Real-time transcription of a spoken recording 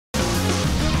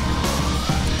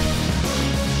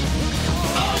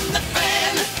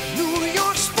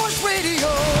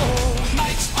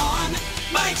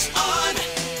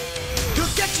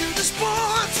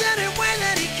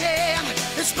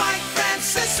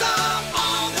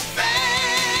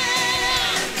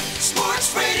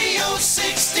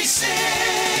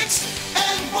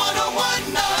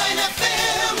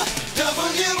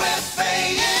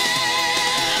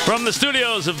the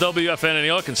studios of WFN in New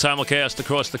York and simulcast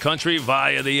across the country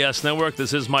via the YES Network,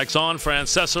 this is Mike's on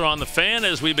Francesa on the Fan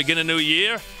as we begin a new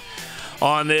year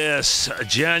on this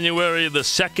January the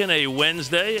 2nd, a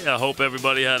Wednesday. I hope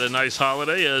everybody had a nice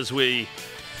holiday as we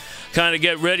kind of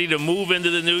get ready to move into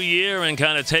the new year and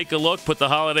kind of take a look, put the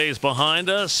holidays behind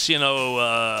us,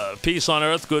 peace on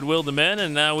earth, goodwill to men,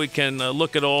 and now we can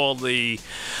look at all the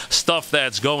stuff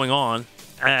that's going on.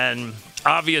 And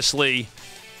obviously,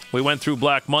 we went through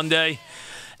Black Monday,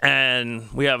 and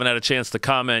we haven't had a chance to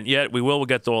comment yet. We'll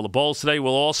get to all the bowls today.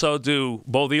 We'll also do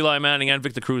both Eli Manning and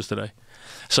Victor Cruz today.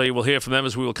 So you will hear from them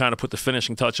as we will kind of put the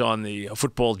finishing touch on the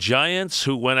football giants,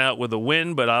 who went out with a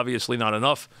win, but obviously not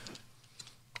enough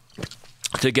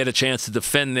to get a chance to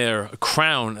defend their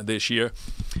crown this year.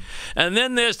 And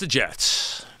then there's the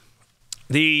Jets,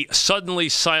 the suddenly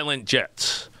silent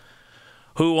Jets,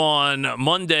 who on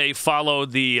Monday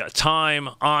followed the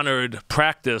time-honored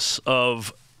practice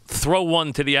of throw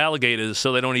one to the alligators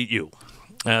so they don't eat you.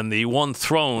 And the one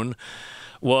thrown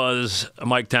was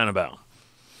Mike Tannenbaum.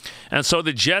 And so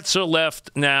the Jets are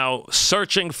left now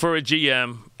searching for a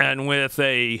GM, and with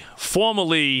a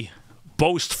formerly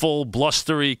boastful,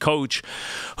 blustery coach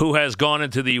who has gone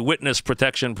into the witness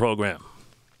protection program,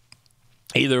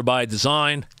 either by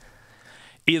design,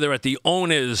 either at the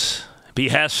owner's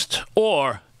behest,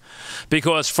 or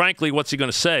because, frankly, what's he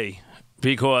going to say?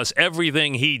 Because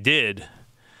everything he did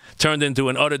turned into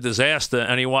an utter disaster,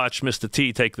 and he watched Mr.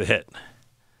 T take the hit.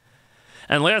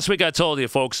 And last week I told you,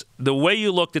 folks, the way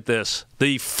you looked at this,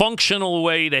 the functional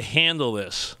way to handle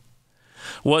this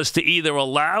was to either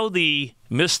allow the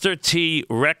Mr. T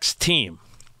Rex team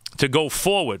to go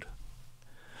forward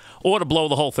or to blow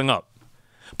the whole thing up.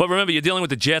 But remember, you're dealing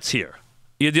with the Jets here.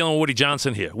 You're dealing with Woody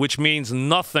Johnson here, which means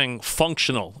nothing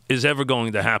functional is ever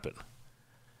going to happen.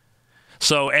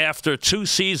 So after 2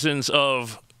 seasons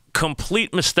of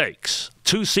complete mistakes,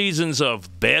 2 seasons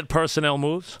of bad personnel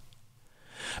moves,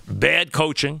 bad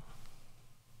coaching,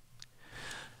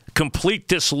 complete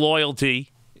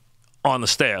disloyalty on the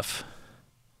staff,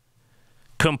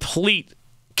 complete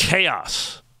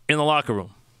chaos in the locker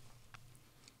room,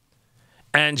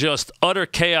 and just utter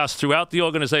chaos throughout the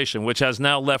organization, which has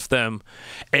now left them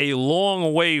a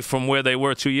long way from where they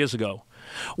were 2 years ago.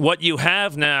 What you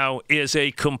have now is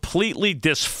a completely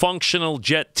dysfunctional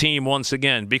Jet team once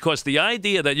again, because the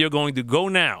idea that you're going to go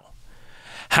now,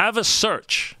 have a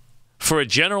search for a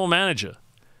general manager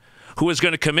who is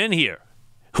going to come in here,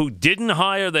 who didn't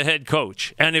hire the head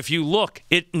coach, and if you look,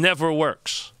 it never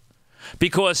works,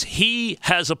 because he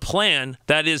has a plan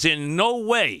that is in no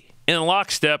way in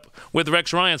lockstep with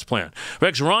Rex Ryan's plan.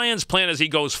 Rex Ryan's plan as he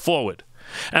goes forward.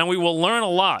 And we will learn a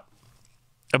lot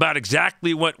about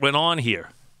exactly what went on here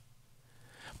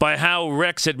by how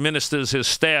Rex administers his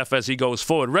staff as he goes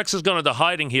forward. Rex is going into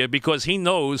hiding here because he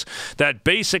knows that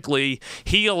basically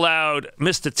he allowed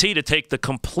Mr. T to take the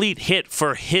complete hit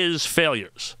for his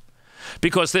failures.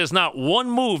 Because there's not one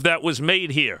move that was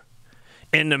made here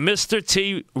in the Mr.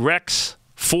 T Rex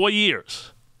 4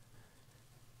 years.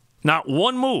 Not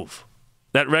one move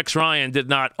that Rex Ryan did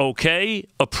not okay,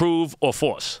 approve, or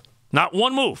force. Not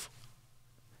one move.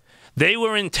 They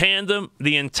were in tandem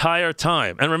the entire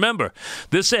time. And remember,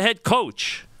 this is a head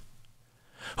coach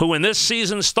who, when this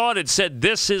season started, said,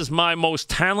 "This is my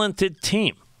most talented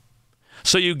team."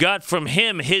 So you got from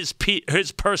him his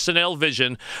personnel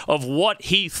vision of what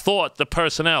he thought the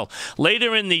personnel.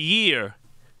 Later in the year,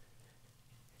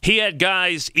 he had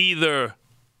guys either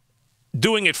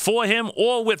doing it for him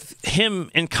or with him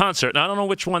in concert. And I don't know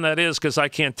which one that is because I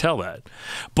can't tell that.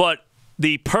 But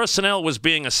the personnel was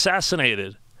being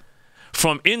assassinated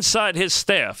from inside his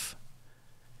staff,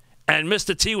 and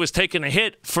Mr. T was taking a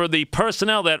hit for the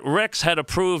personnel that Rex had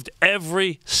approved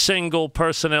every single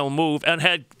personnel move and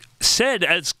had said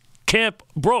as camp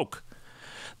broke,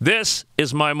 "This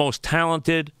is my most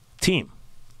talented team."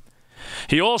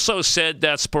 He also said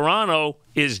that Sperano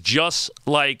is just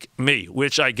like me,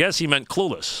 which I guess he meant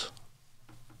clueless,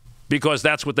 because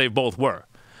that's what they both were.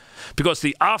 Because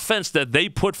the offense that they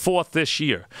put forth this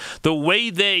year, the way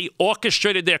they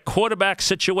orchestrated their quarterback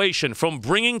situation, from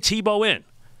bringing Tebow in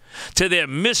to their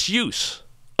misuse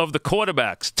of the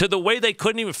quarterbacks, to the way they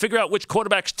couldn't even figure out which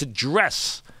quarterbacks to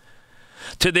dress,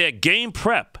 to their game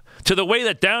prep, to the way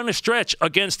that down the stretch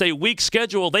against a weak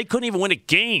schedule, they couldn't even win a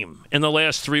game in the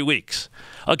last 3 weeks.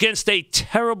 Against a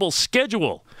terrible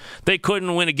schedule, they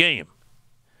couldn't win a game.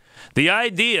 The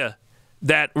idea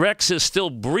that Rex is still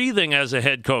breathing as a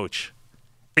head coach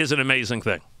is an amazing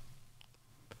thing.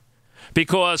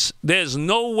 Because there's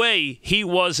no way he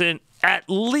wasn't at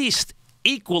least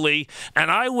equally, and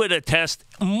I would attest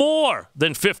more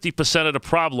than 50% of the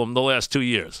problem the last 2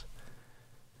 years.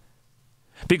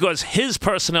 because his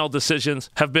personnel decisions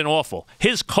have been awful.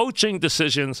 His coaching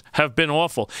decisions have been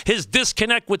awful. His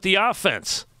disconnect with the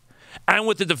offense and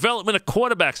with the development of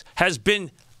quarterbacks has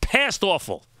been past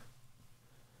awful.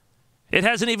 It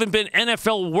hasn't even been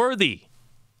NFL worthy.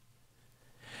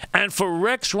 And for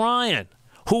Rex Ryan,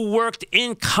 who worked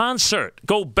in concert,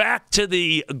 go back to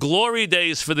the glory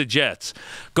days for the Jets,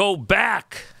 go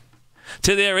back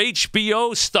to their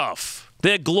HBO stuff,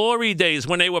 their glory days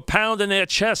when they were pounding their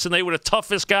chests and they were the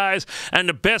toughest guys and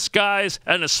the best guys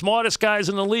and the smartest guys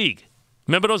in the league.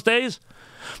 Remember those days?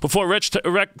 Before Rex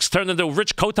turned into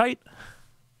Rich Kotite?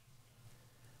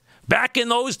 Back in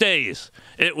those days,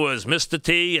 it was Mr.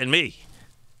 T and me.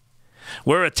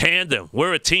 We're a tandem.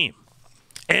 We're a team.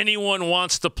 Anyone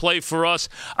wants to play for us,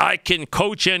 I can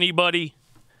coach anybody.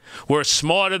 We're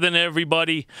smarter than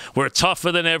everybody. We're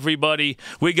tougher than everybody.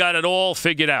 We got it all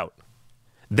figured out.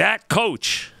 That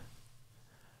coach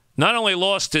not only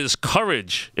lost his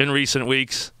courage in recent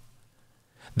weeks,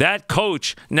 that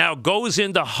coach now goes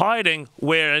into hiding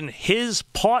wherein his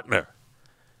partner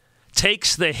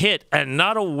takes the hit, and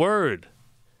not a word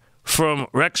from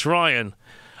Rex Ryan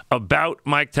about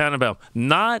Mike Tannenbaum.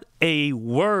 Not a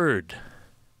word.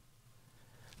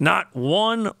 Not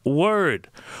one word.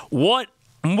 What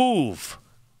move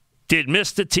did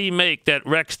Mr. T make that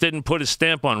Rex didn't put his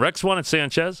stamp on? Rex wanted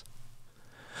Sanchez.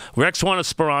 Rex wanted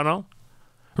Sperano.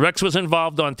 Rex was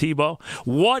involved on Tebow.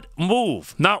 What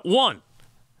move, not one,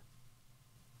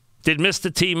 did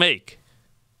Mr. T make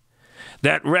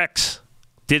that Rex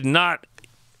did not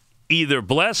either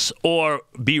bless or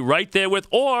be right there with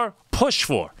or push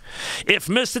for? If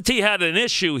Mr. T had an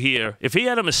issue here, if he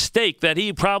had a mistake that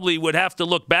he probably would have to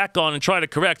look back on and try to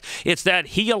correct, it's that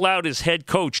he allowed his head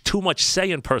coach too much say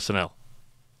in personnel.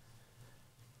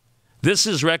 This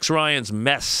is Rex Ryan's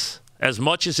mess as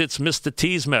much as it's Mr.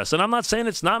 T's mess. And I'm not saying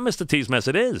it's not Mr. T's mess.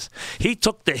 It is. He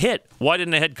took the hit. Why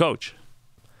didn't the head coach?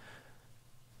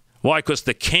 Why? Because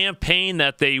the campaign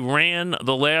that they ran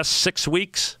the last 6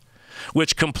 weeks,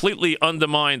 which completely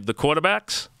undermined the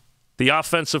quarterbacks, the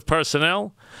offensive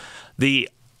personnel, the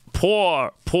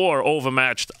poor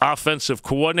overmatched offensive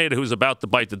coordinator who's about to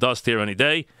bite the dust here any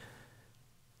day,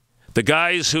 the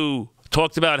guys who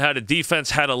talked about how the defense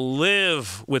had to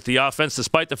live with the offense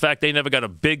despite the fact they never got a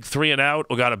big 3-and-out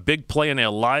or got a big play in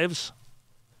their lives.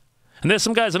 And there's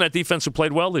some guys on that defense who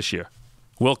played well this year.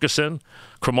 Wilkerson,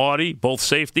 Cromartie, both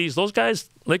safeties. Those guys,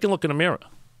 they can look in the mirror.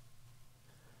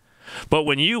 But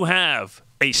when you have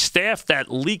a staff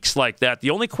that leaks like that, the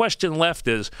only question left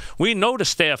is, we know the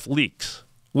staff leaks.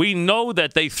 We know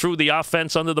that they threw the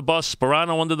offense under the bus,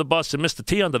 Sperano under the bus, and Mr.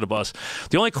 T under the bus.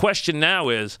 The only question now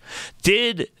is,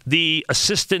 did the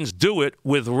assistants do it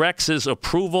with Rex's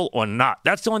approval or not?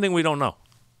 That's the only thing we don't know.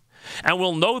 And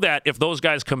we'll know that if those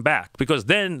guys come back, because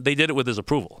then they did it with his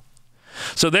approval.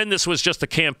 So then this was just a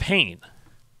campaign.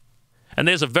 And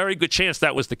there's a very good chance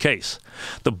that was the case.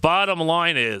 The bottom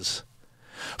line is,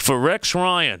 for Rex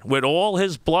Ryan, with all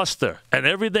his bluster and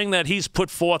everything that he's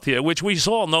put forth here, which we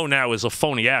all know now is a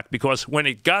phony act, because when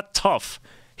it got tough,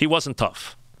 he wasn't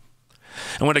tough.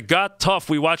 And when it got tough,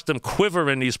 we watched him quiver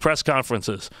in these press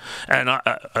conferences, and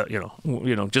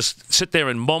just sit there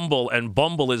and mumble and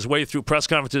bumble his way through press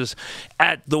conferences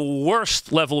at the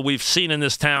worst level we've seen in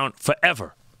this town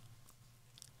forever.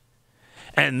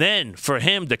 And then for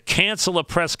him to cancel a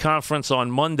press conference on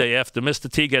Monday after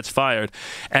Mr. T gets fired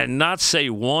and not say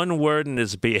one word in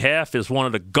his behalf is one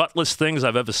of the gutless things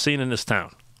I've ever seen in this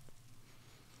town.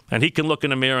 And he can look in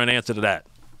the mirror and answer to that.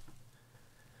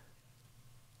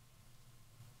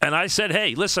 And I said,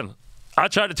 hey, listen, I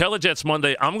tried to tell the Jets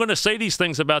Monday, I'm going to say these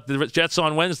things about the Jets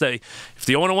on Wednesday. If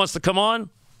the owner wants to come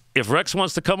on, if Rex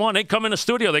wants to come on, they come in the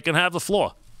studio. They can have the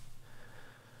floor.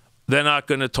 They're not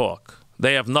going to talk.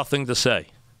 They have nothing to say.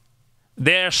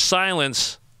 Their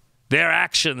silence, their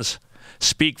actions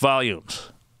speak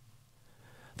volumes.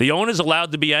 The owner's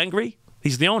allowed to be angry.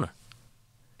 He's the owner.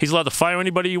 He's allowed to fire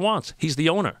anybody he wants. He's the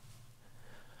owner.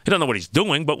 He don't know what he's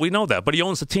doing, but we know that. But he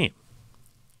owns the team.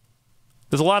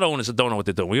 There's a lot of owners that don't know what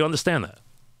they're doing. We understand that.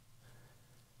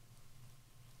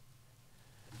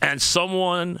 And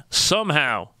someone,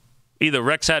 somehow, either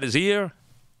Rex had his ear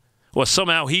or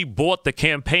somehow he bought the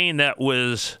campaign that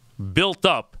was built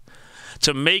up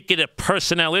to make it a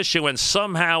personnel issue and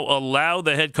somehow allow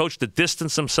the head coach to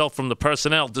distance himself from the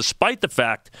personnel, despite the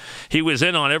fact he was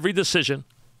in on every decision.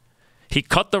 He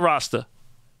cut the roster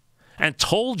and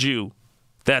told you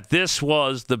that this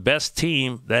was the best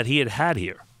team that he had had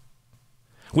here,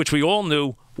 which we all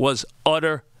knew was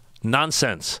utter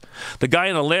nonsense. The guy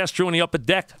in the last row in the upper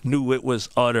deck knew it was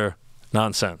utter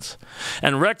Nonsense.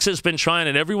 And Rex has been trying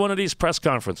at every one of these press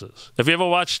conferences. If you ever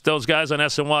watched those guys on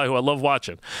SNY, who I love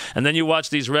watching, and then you watch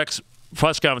these Rex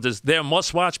press conferences, they're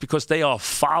must-watch because they are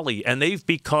folly, and they've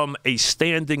become a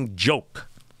standing joke.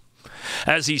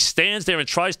 As he stands there and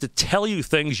tries to tell you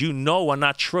things you know are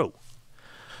not true.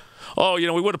 Oh, we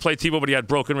would have played Tebow, but he had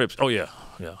broken ribs. Oh, yeah.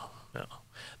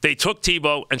 They took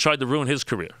Tebow and tried to ruin his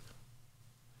career.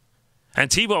 And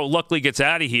Tebow luckily gets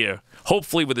out of here,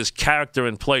 hopefully with his character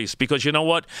in place, because you know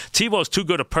what? Tebow's too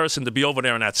good a person to be over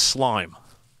there in that slime.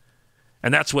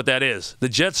 And that's what that is. The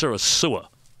Jets are a sewer.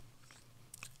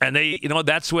 And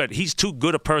that's what he's too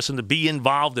good a person to be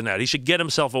involved in that. He should get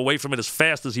himself away from it as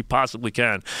fast as he possibly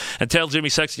can. And tell Jimmy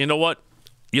Sexton, you know what?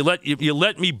 You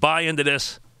let me buy into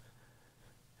this.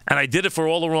 And I did it for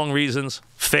all the wrong reasons.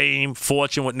 Fame,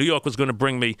 fortune, what New York was going to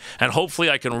bring me. And hopefully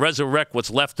I can resurrect what's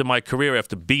left of my career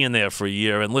after being there for a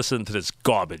year and listening to this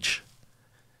garbage.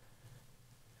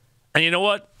 And you know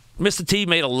what? Mr. T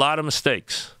made a lot of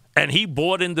mistakes. And he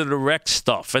bought into the Rex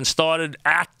stuff and started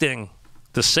acting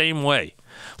the same way.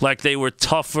 Like they were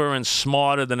tougher and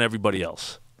smarter than everybody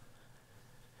else.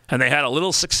 And they had a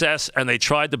little success, and they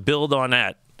tried to build on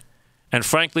that. And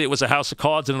frankly, it was a house of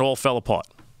cards, and it all fell apart.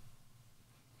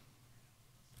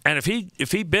 And if he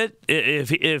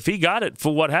got it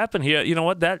for what happened here, you know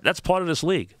what? That's part of this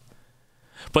league.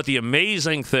 But the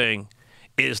amazing thing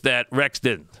is that Rex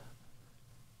didn't.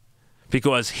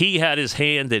 Because he had his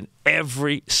hand in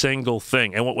every single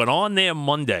thing. And what went on there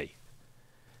Monday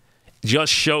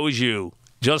just shows you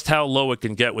just how low it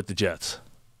can get with the Jets.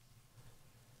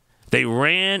 They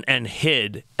ran and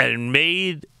hid and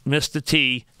made Mr.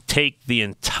 T take the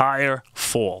entire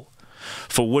fall.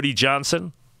 For Woody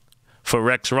Johnson, for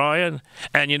Rex Ryan.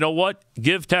 And you know what?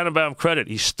 Give Tannenbaum credit.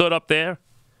 He stood up there.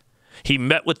 He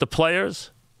met with the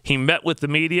players. He met with the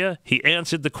media. He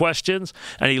answered the questions.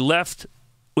 And he left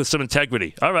with some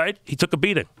integrity. All right. He took a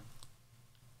beating.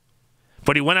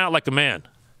 But he went out like a man.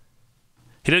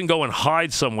 He didn't go and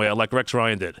hide somewhere like Rex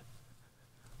Ryan did.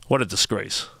 What a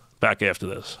disgrace. Back after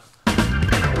this.